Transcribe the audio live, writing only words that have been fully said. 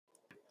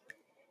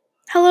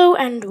Hello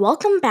and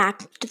welcome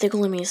back to the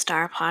Gloomy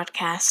Star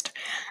podcast.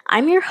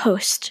 I'm your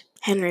host,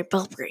 Henry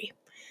Bilbrey.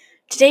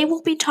 Today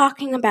we'll be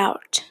talking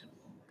about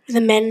the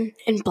Men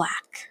in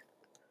Black.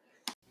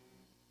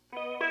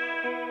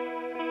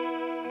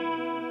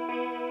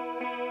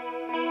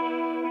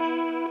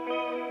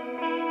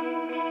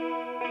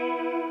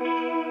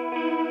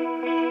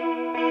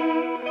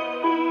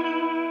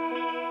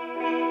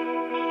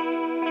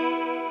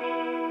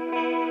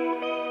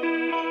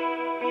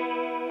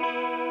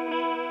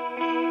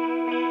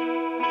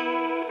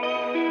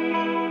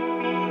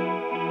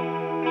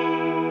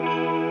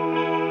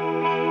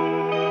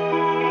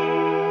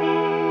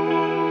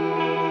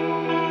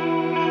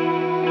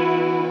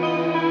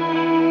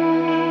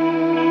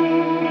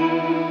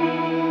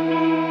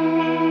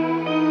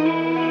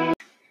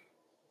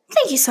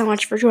 Thank you so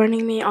much for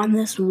joining me on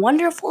this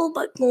wonderful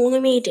but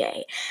gloomy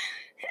day.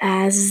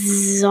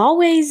 As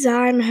always,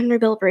 I'm Henry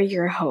Bilbrey,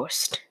 your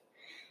host.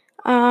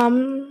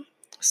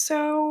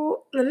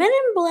 So the Men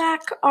in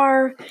Black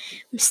are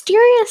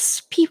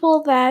mysterious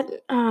people that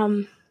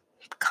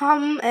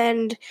come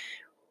and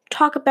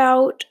talk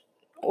about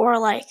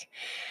or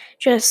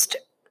just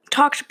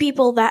talk to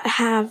people that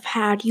have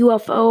had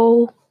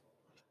UFO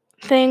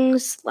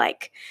things.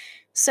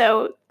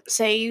 So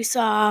say you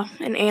saw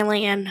an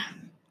alien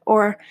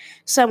or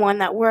someone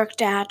that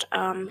worked at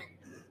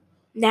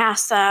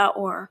NASA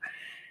or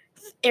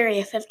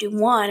Area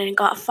 51 and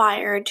got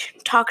fired,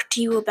 talked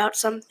to you about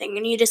something,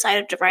 and you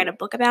decided to write a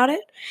book about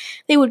it.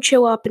 They would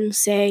show up and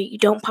say, you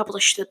don't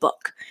publish the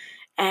book.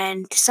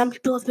 And some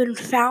people have been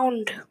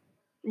found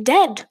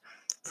dead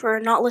for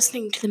not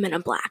listening to the Men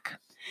in Black.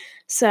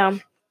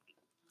 So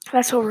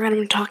that's what we're going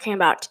to be talking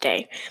about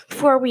today.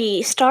 Before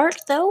we start,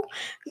 though,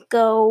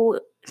 go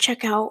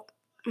check out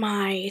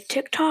my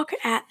TikTok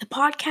at the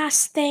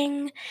podcast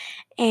thing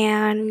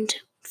and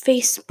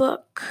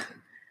Facebook.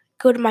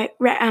 Go to my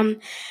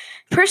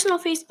personal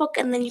Facebook,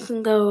 and then you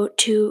can go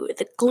to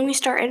the Gloomy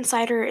Star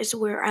Insider, is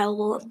where I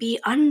will be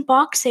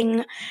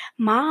unboxing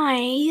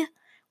my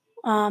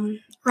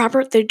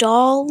Robert the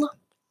Doll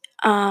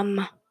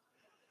lookalike.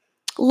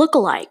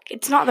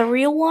 It's not the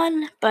real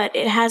one, but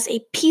it has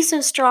a piece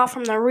of straw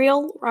from the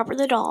real Robert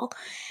the Doll,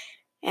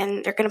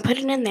 and they're going to put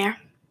it in there.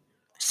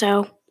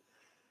 So,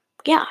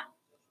 yeah.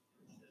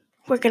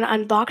 We're going to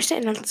unbox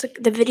it, and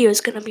the video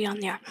is going to be on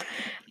there.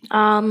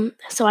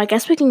 So I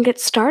guess we can get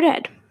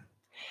started.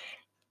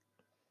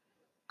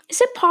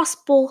 Is it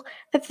possible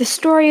that the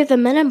story of the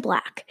Men in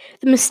Black,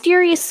 the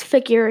mysterious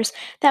figures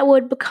that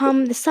would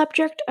become the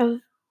subject of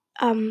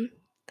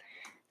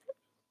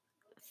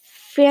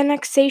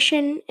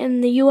fanixation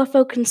in the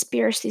UFO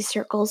conspiracy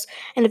circles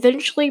and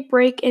eventually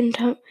break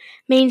into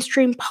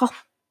mainstream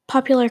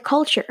popular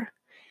culture,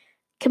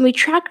 can be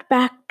tracked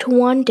back to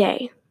one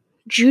day,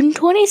 June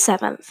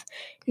 27th,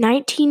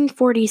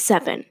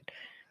 1947.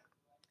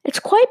 It's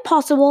quite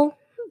possible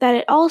that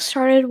it all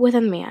started with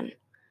a man,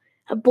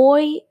 a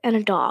boy, and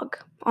a dog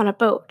on a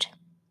boat.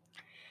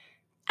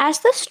 As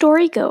the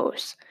story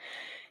goes,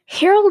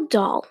 Harold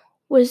Dahl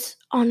was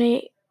on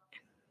a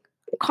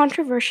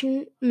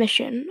conservation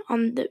mission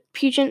on the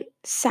Puget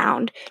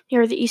Sound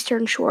near the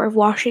eastern shore of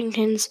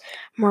Washington's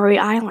Maury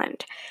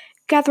Island,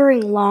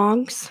 gathering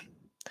logs,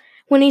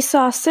 when he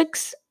saw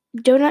 6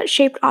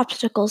 donut-shaped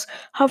obstacles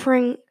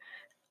hovering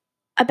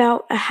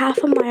about a half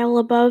a mile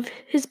above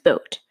his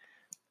boat.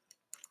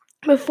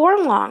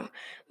 Before long,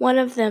 one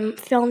of them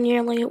fell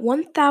nearly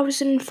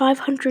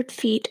 1,500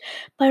 feet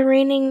by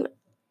raining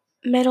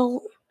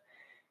metal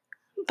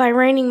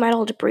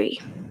debris,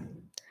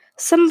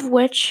 some of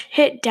which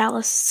hit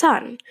Dallas'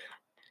 son,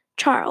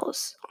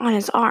 Charles, on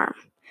his arm,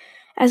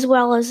 as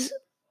well as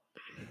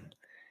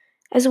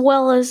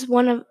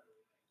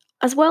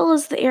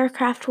the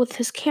aircraft with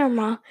his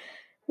camera,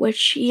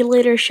 which he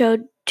later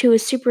showed to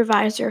his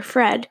supervisor,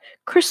 Fred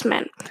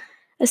Chrisman.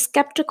 A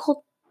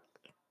skeptical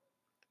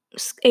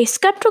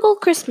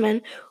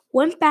Chrisman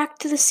went back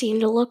to the scene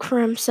to look for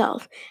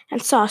himself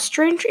and saw a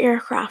strange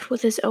aircraft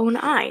with his own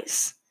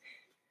eyes.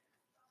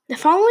 The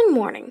following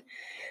morning,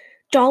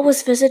 Dahl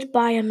was visited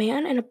by a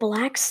man in a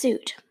black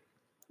suit.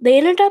 They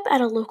ended up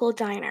at a local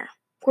diner,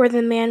 where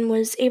the man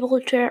was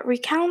able to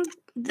recount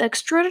the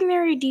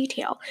extraordinary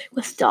detail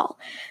with Dahl,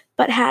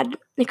 but had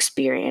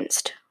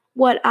experienced.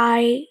 What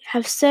I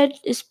have said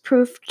is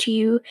proof to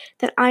you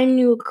that I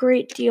knew a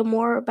great deal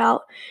more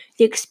about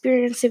the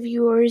experience of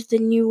yours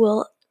than you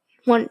will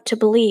want to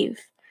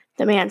believe,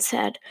 the man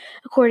said,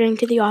 according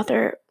to the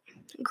author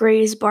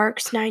Grace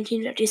Bark's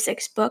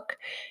 1956 book.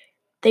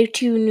 They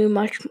too knew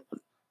much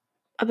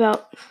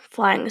about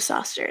flying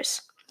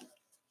saucers.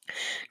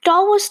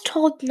 Dahl was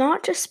told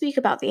not to speak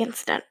about the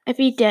incident. If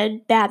he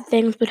did, bad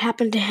things would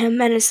happen to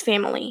him and his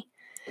family.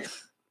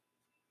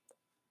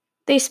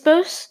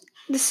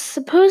 The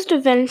supposed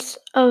events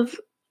of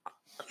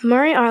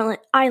Maury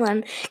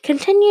Island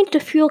continued to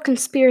fuel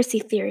conspiracy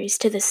theories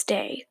to this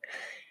day.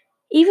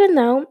 Even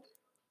though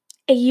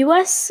a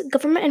U.S.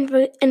 government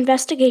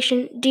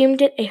investigation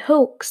deemed it a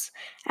hoax,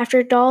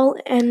 after Dahl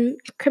and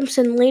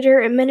Crimson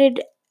later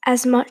admitted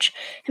as much,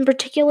 in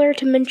particular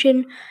to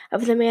mention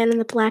of the man in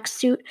the black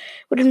suit,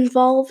 would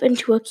evolve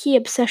into a key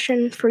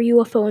obsession for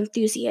UFO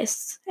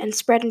enthusiasts and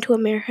spread into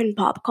American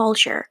pop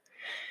culture.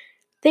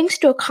 Thanks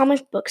to a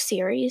comic book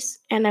series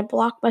and a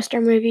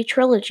blockbuster movie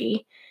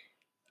trilogy,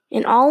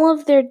 in all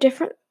of their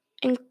different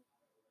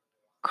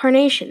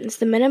incarnations,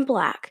 the Men in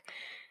Black,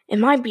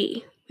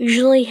 MIB,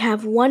 usually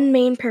have one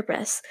main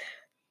purpose: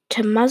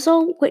 to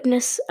muzzle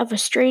witness of a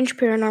strange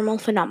paranormal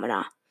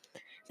phenomena.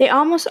 They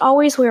almost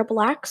always wear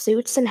black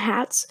suits and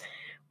hats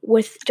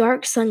with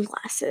dark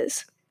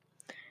sunglasses,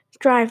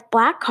 drive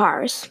black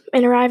cars,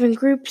 and arrive in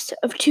groups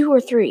of 2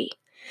 or 3.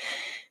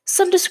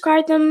 Some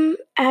describe them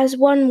as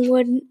one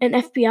would an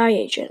FBI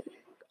agent,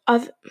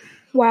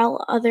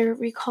 while others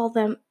recall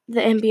them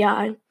the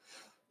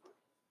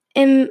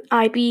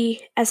MIB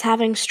as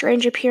having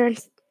strange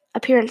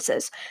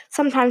appearances,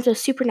 sometimes with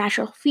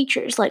supernatural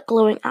features like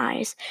glowing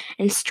eyes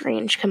and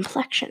strange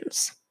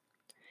complexions.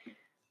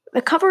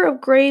 The cover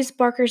of Grace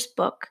Barker's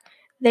book,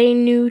 They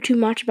Knew Too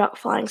Much About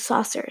Flying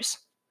Saucers.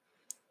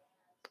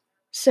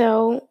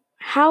 So,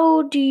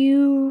 how do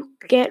you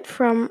get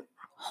from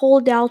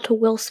Holdall to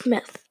Will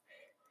Smith?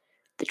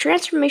 The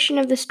transformation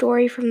of the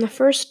story from the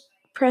first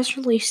press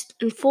release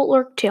in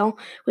Folklore Tale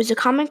was a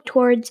comic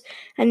towards,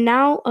 and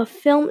now a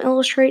film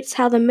illustrates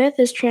how the myth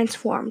is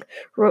transformed,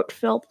 wrote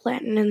Phil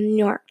Planton in the New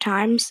York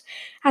Times.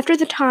 After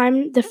the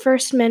time the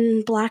first Men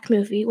in Black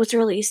movie was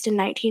released in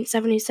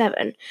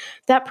 1977,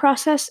 that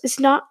process is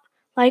not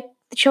like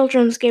the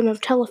children's game of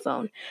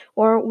telephone,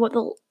 or what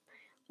the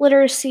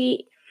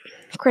literacy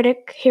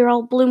critic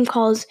Harold Bloom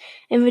calls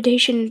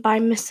invitation by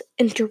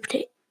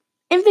misinterpretation.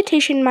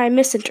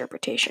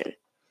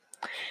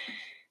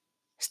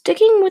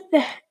 Sticking with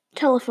the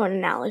telephone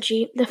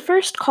analogy, the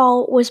first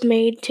call was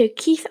made to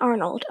Keith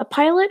Arnold, a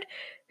pilot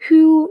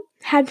who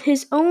had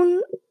his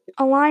own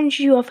aligned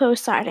UFO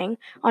sighting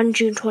on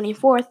June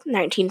 24,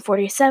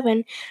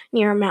 1947,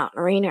 near Mount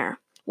Rainier,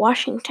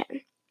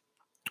 Washington.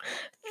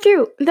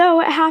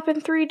 Though it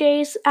happened 3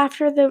 days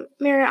after the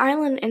Mare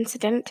Island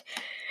incident,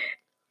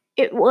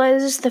 it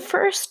was the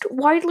first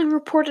widely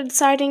reported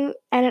sighting,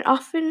 and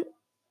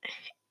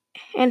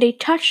it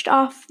touched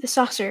off the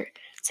saucer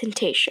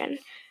sensation,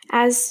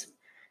 as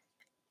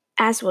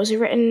was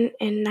written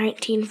in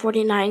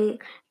 1949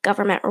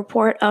 government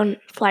report on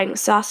flying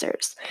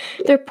saucers.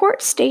 The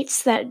report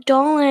states that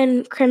Dahl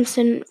and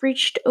Crimson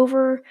reached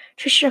over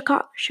to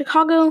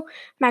Chicago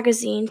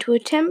Magazine to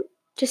attempt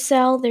to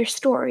sell their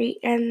story,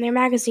 and their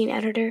magazine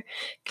editor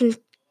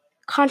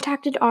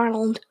contacted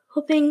Arnold,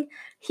 hoping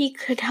he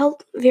could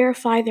help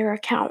verify their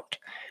account.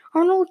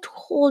 Arnold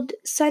told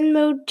Sun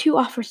Mode 2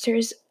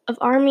 officers of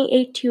Army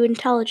A2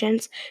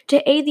 intelligence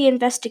to aid the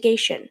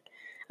investigation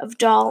of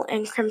Dahl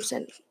and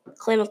Crimson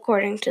claim,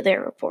 according to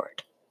their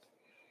report.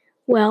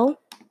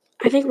 Well,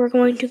 I think we're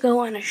going to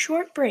go on a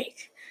short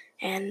break,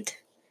 and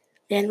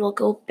then we'll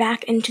go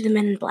back into the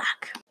Men in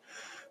Black.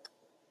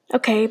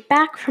 Okay,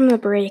 back from the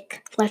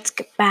break, let's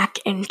get back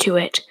into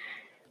it.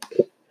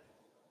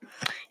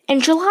 In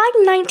July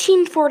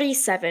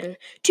 1947,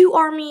 2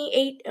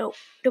 Army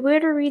did we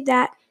ever read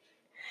that?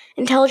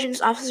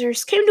 Intelligence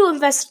officers came to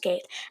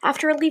investigate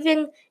after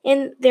leaving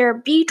in their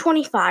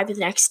B-25 the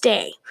next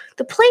day.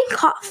 The plane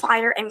caught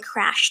fire and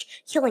crashed,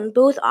 killing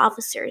both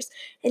officers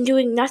and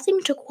doing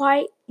nothing to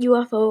quiet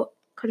UFO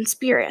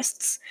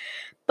conspiracists.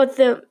 But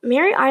the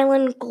Mare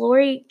Island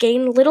glory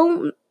gained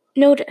little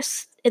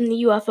notice in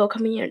the UFO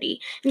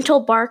community until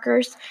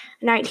Barker's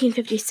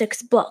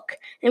 1956 book,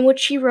 in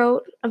which he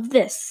wrote of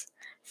this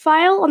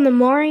file on the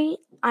Mare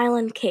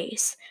Island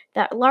case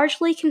that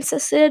largely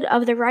consisted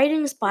of the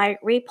writings by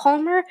Ray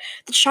Palmer,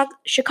 the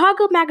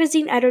Chicago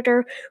Magazine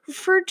editor,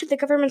 referred to the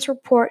government's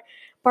report.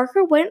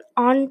 Barker went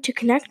on to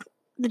connect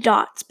the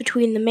dots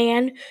between the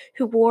man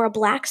who wore a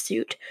black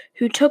suit,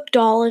 who took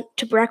Dahl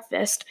to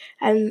breakfast,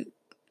 and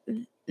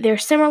their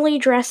similarly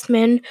dressed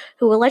men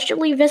who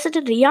allegedly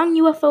visited a young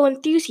UFO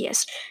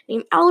enthusiast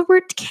named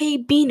Albert K.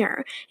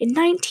 Beener in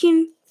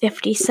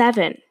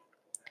 1957.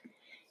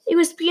 It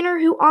was Beener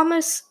who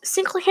almost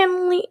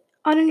single-handedly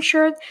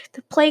uninsured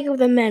the plague of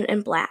the Men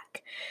in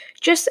Black.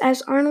 Just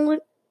as Arnold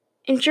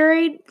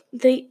enjoyed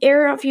the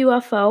era of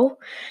UFO,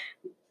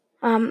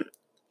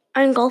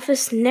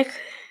 Ungulphus Nick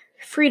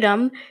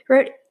Freedom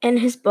wrote in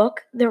his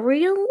book, The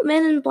Real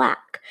Men in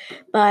Black,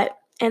 but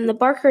in the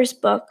Barker's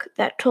book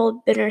that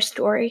told Beener's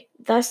story,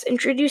 thus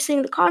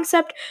introducing the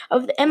concept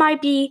of the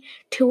MIB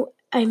to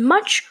a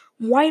much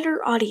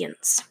wider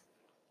audience.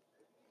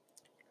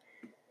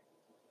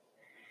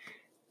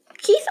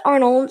 Keith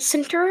Arnold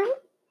Center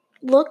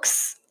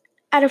looks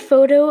at a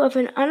photo of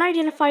an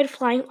unidentified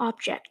flying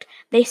object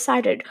they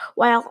sighted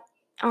while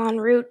en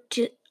route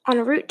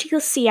to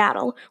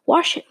Seattle,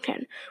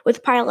 Washington,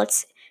 with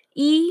pilots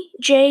E.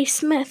 J.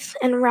 Smith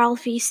and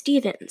Ralphie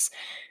Stevens.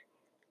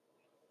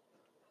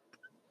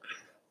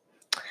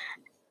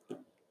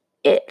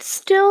 It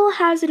still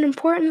has an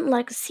important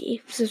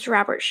legacy, says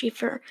Robert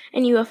Schieffer, a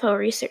UFO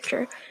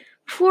researcher.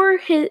 Before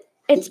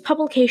its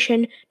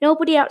publication,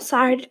 nobody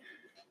outside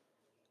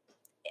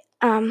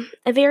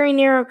a very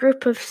narrow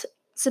group of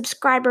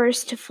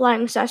subscribers to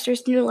Flying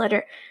Saucers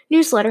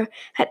newsletter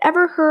had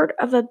ever heard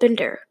of a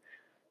Bender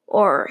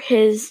or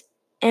his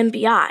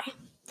MBI.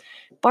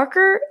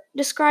 Barker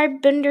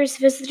described Bender's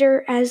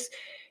visitor as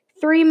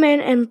 3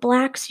 men in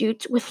black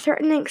suits with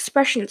threatening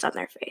expressions on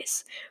their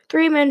face.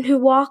 3 men who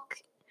walk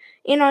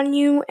in on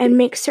you and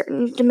make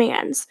certain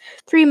demands.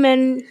 3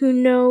 men who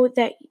know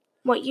that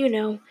what you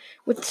know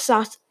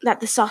that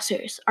the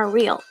saucers are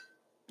real.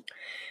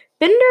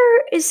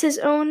 Bender is his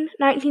own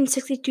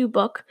 1962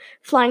 book,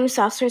 Flying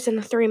Saucers and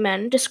the 3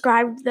 Men,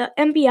 described the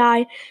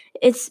MBI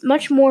as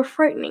much more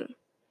frightening.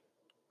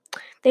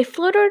 They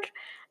floated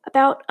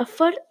about a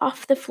foot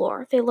off the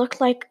floor. They looked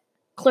like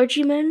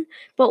clergymen,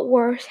 but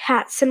wore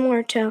hats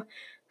similar to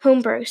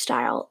Homburg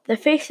style. The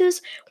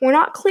faces were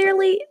not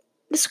clearly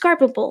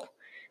describable,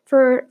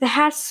 for the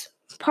hats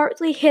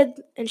partly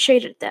hid and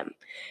shaded them.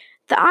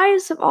 The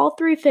eyes of all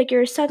 3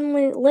 figures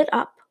suddenly lit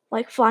up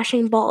like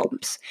flashing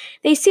bulbs.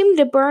 They seemed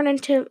to burn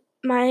into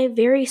my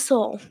very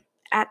soul.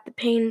 The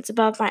pains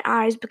above my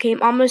eyes became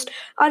almost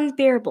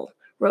unbearable,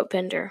 wrote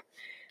Bender.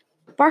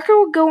 Barker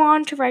would go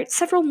on to write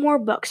several more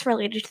books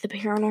related to the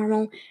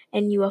paranormal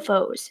and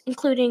UFOs,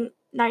 including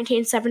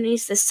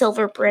 1970's The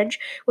Silver Bridge,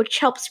 which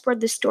helped spread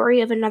the story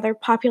of another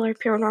popular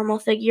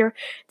paranormal figure,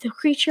 the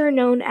creature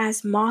known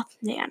as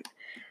Mothman.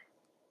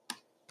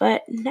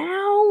 But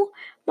now,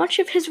 much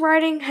of his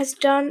writing has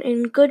done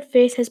in good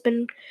faith has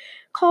been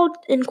called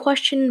in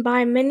question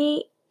by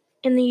many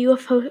in the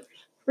UFO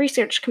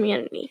research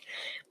community.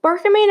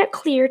 Barker made it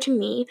clear to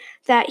me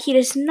that he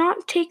does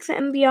not take the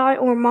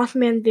MBI or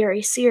Mothman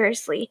very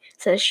seriously,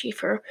 says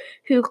Schieffer,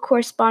 who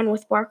corresponded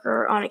with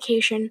Barker on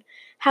occasion.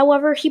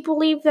 However, he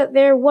believed that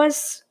there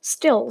was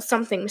still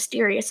something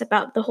mysterious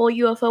about the whole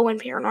UFO and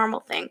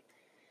paranormal thing.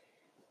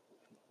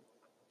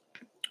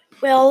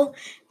 Well,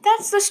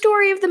 that's the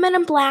story of the Men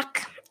in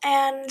Black,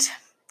 and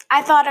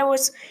I thought it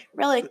was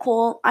really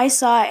cool. I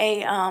saw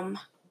a,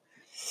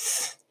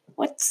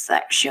 what's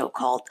that show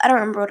called? I don't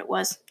remember what it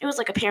was. It was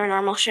like a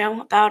paranormal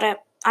show about it.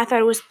 I thought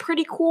it was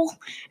pretty cool,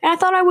 and I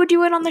thought I would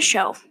do it on the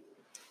show.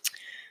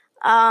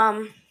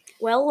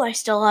 Well, I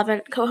still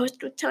haven't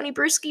co-hosted with Tony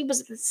Bruschi, but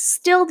it's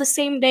still the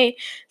same day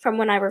from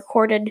when I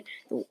recorded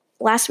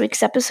last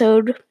week's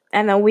episode,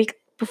 and the week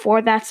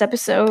before that's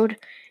episode,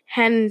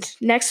 and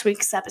next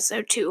week's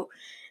episode too.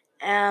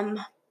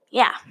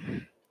 Yeah.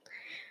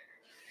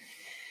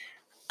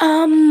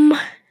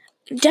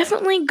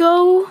 Definitely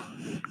go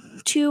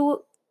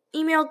to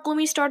email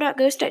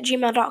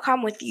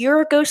gloomystar.ghost@gmail.com with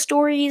your ghost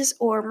stories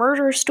or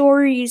murder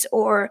stories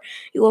or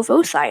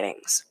UFO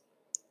sightings.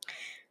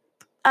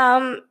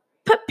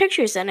 Put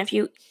pictures in if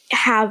you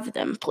have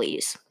them,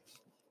 please.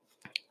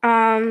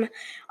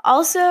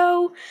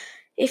 Also,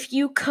 if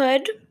you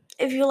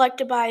like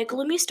to buy a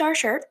Gloomy Star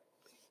shirt,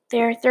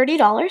 they're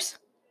 $30.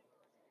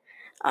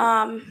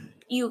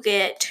 You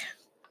get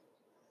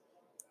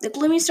the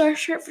Gloomy Star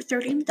shirt for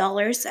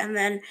 $30 and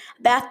then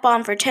a bath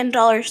bomb for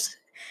 $10.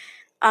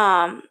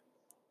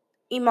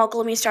 Email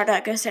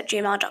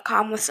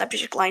gloomystar.ghost@gmail.com with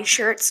subject line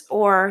shirts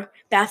or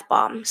bath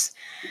bombs.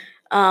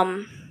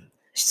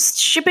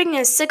 Shipping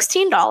is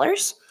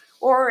 $16,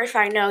 or if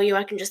I know you,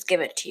 I can just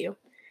give it to you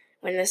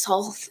when this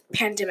whole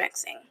pandemic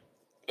thing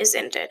is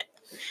ended.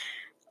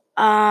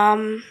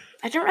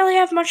 I don't really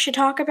have much to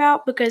talk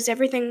about because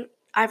everything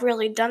I've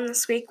really done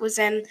this week was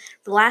in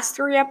the last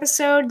 3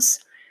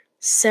 episodes.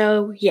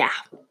 So, yeah.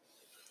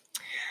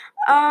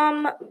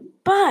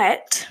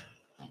 But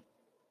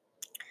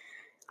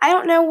I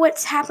don't know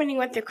what's happening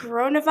with the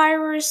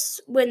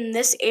coronavirus when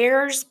this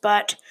airs,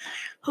 but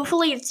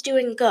hopefully it's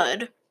doing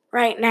good.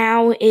 Right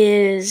now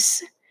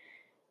is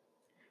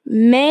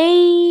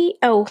May.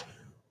 Oh,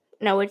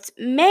 no, it's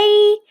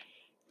May.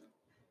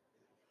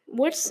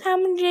 How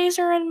many days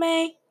are in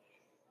May?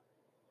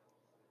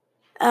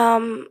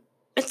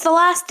 It's the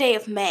last day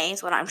of May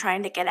is what I'm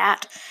trying to get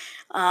at.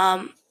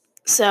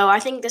 So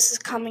I think this is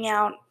coming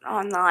out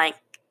on the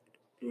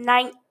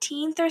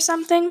 19th or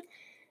something.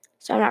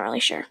 So I'm not really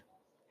sure.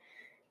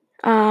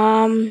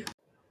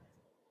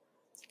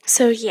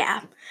 So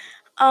yeah.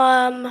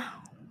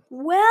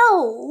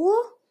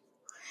 Well,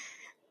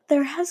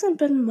 there hasn't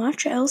been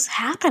much else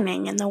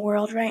happening in the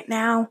world right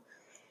now.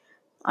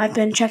 I've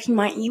been checking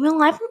my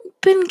email. I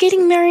haven't been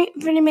getting very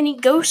many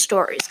ghost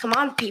stories. Come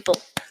on,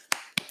 people.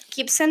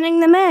 Keep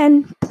sending them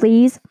in.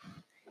 Please.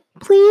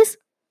 Please.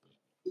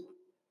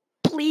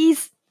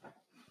 Please.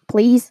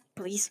 Please.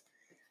 Please.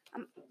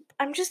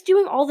 I'm just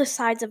doing all the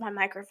sides of my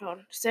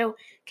microphone. So,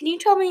 can you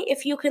tell me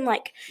if you can,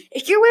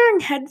 if you're wearing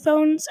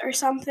headphones or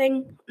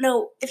something?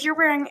 No, if you're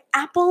wearing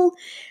Apple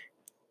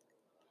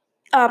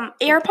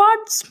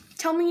AirPods,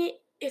 tell me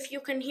if you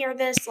can hear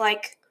this,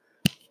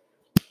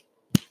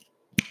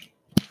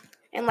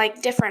 in,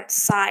 different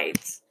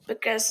sides.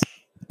 Because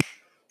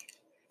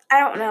I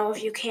don't know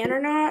if you can or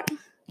not.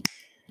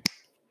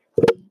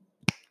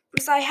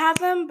 Because I have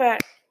them,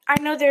 but I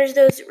know there's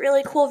those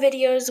really cool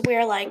videos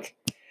where,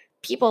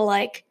 people,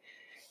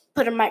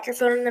 put a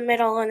microphone in the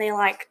middle and they,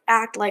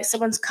 act like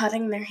someone's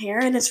cutting their hair,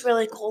 and it's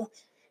really cool.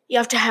 you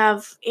have to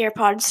have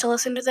AirPods to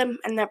listen to them,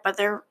 but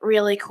they're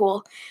really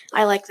cool.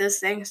 I like those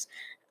things.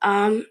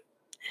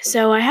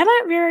 So I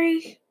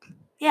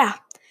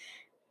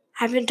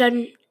haven't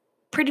done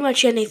pretty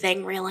much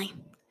anything really,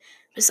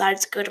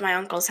 besides go to my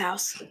uncle's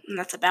house, and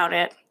that's about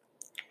it.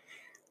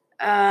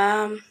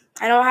 I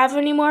don't have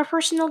any more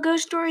personal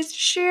ghost stories to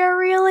share,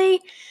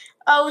 really.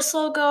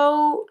 So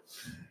go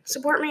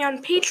support me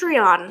on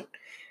Patreon.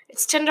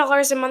 It's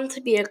 $10 a month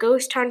to be a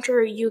ghost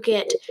hunter. You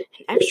get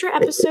an extra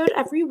episode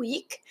every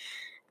week.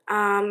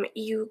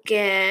 You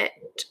get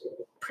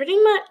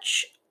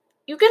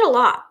a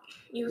lot.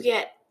 You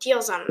get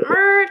deals on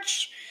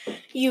merch.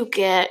 You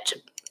get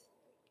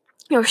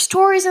your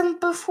stories in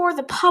before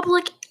the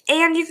public,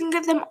 and you can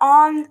get them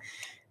on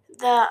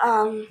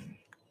the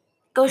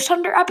Ghost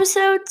Hunter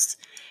episodes.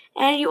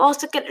 And you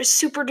also get a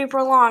super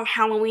duper long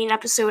Halloween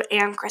episode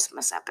and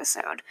Christmas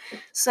episode.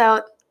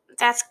 So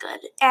that's good.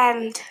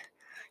 And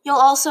you'll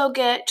also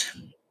get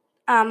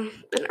an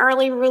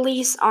early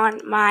release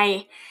on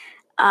my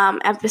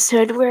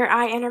episode where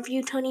I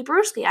interviewed Tony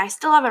Bruski. I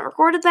still haven't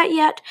recorded that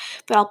yet,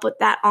 but I'll put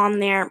that on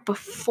there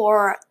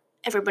before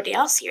everybody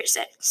else hears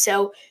it.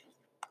 So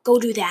go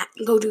do that.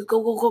 Go do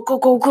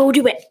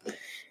it.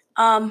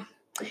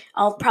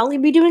 I'll probably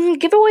be doing a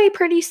giveaway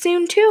pretty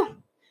soon too.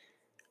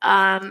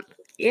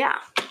 Yeah.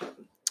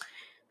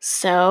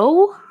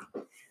 So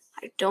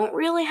I don't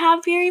really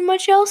have very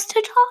much else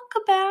to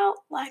talk about.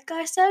 Like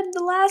I said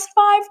the last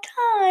 5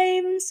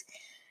 times.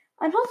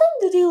 I'm hoping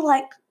to do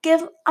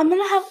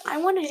I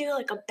want to do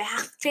a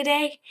bath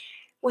today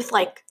with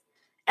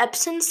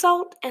Epsom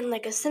salt and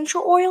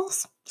essential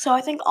oils. So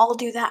I think I'll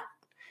do that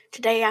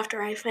today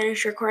after I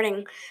finish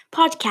recording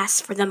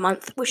podcasts for the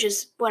month, which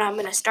is what I'm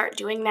going to start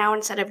doing now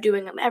instead of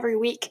doing them every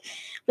week.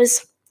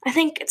 Because I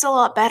think it's a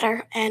lot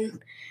better,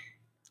 and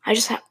I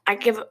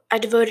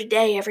devote a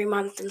day every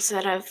month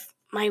instead of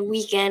my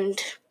weekend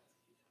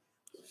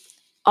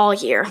all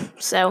year.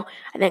 So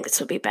I think this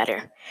will be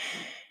better.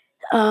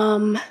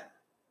 Well,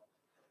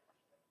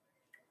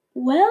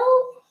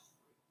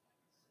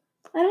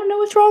 I don't know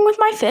what's wrong with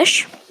my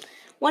fish.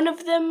 One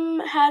of them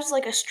has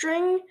a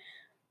string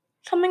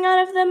coming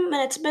out of them,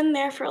 and it's been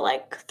there for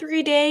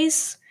 3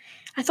 days.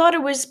 I thought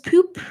it was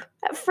poop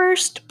at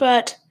first,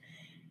 but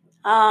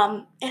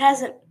it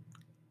hasn't.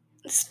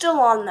 It's still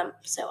on them,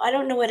 so I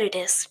don't know what it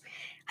is.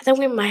 I think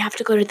we might have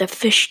to go to the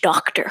fish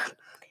doctor.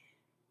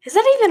 Is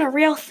that even a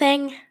real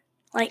thing?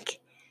 I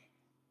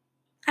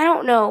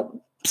don't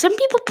know. Some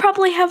people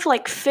probably have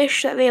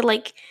fish that they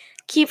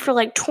keep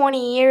for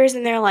 20 years,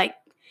 and they're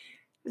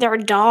their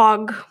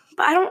dog.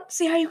 But I don't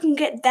see how you can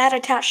get that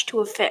attached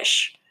to a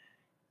fish.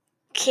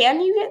 Can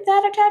you get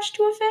that attached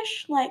to a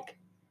fish?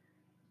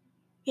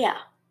 Yeah.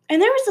 And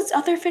there was this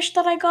other fish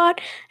that I got.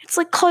 It's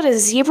called a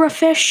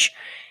zebrafish.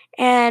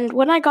 And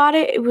when I got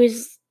it, it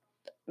was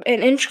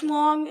an inch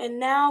long, and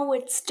now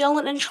it's still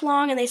an inch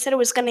long, and they said it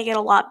was going to get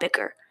a lot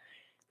bigger.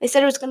 They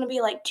said it was going to be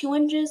 2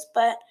 inches,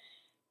 but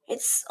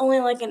it's only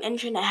an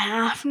inch and a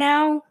half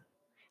now.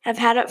 I've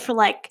had it for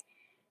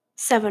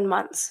 7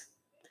 months.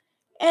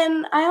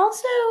 And I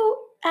also,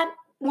 at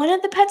one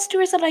of the pet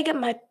stores that I get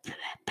my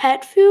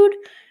pet food,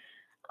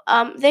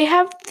 they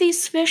have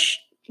these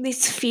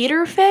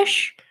feeder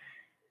fish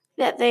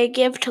that they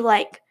give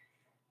to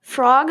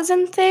frogs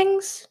and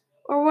things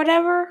or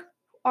whatever,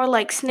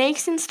 or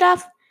snakes and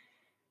stuff.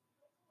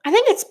 I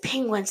think it's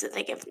penguins that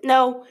they give.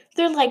 No,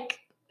 they're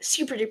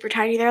super duper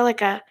tiny.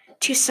 They're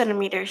 2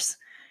 centimeters.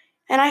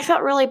 And I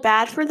felt really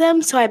bad for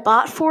them, so I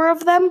bought 4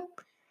 of them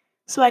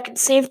so I could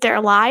save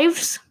their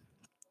lives.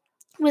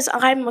 Because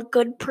I'm a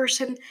good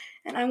person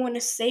and I want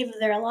to save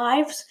their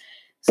lives.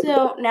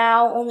 So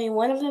now only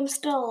one of them's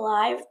still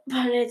alive,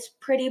 but it's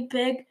pretty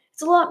big.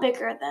 It's a lot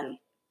bigger than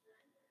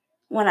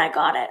when I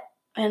got it.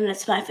 And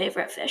it's my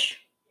favorite fish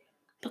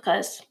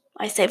because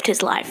I saved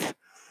his life.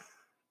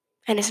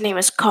 And his name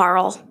is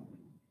Carl.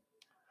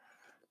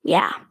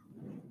 Yeah.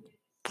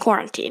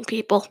 Quarantine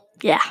people.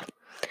 Yeah.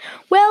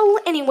 Well,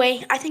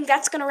 anyway, I think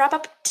that's going to wrap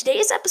up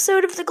today's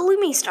episode of the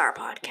Gloomy Star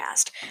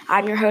Podcast.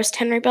 I'm your host,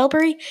 Henry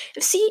Belbury.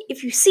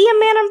 If you see a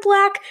man in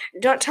black,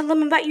 don't tell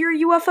them about your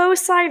UFO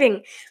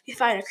sighting. If you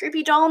find a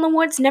creepy doll in the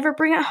woods, never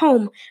bring it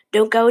home.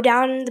 Don't go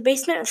down in the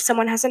basement if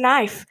someone has a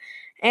knife.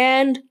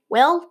 And,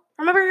 well,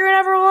 remember you're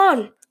never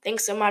alone.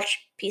 Thanks so much.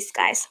 Peace,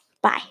 guys.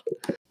 Bye.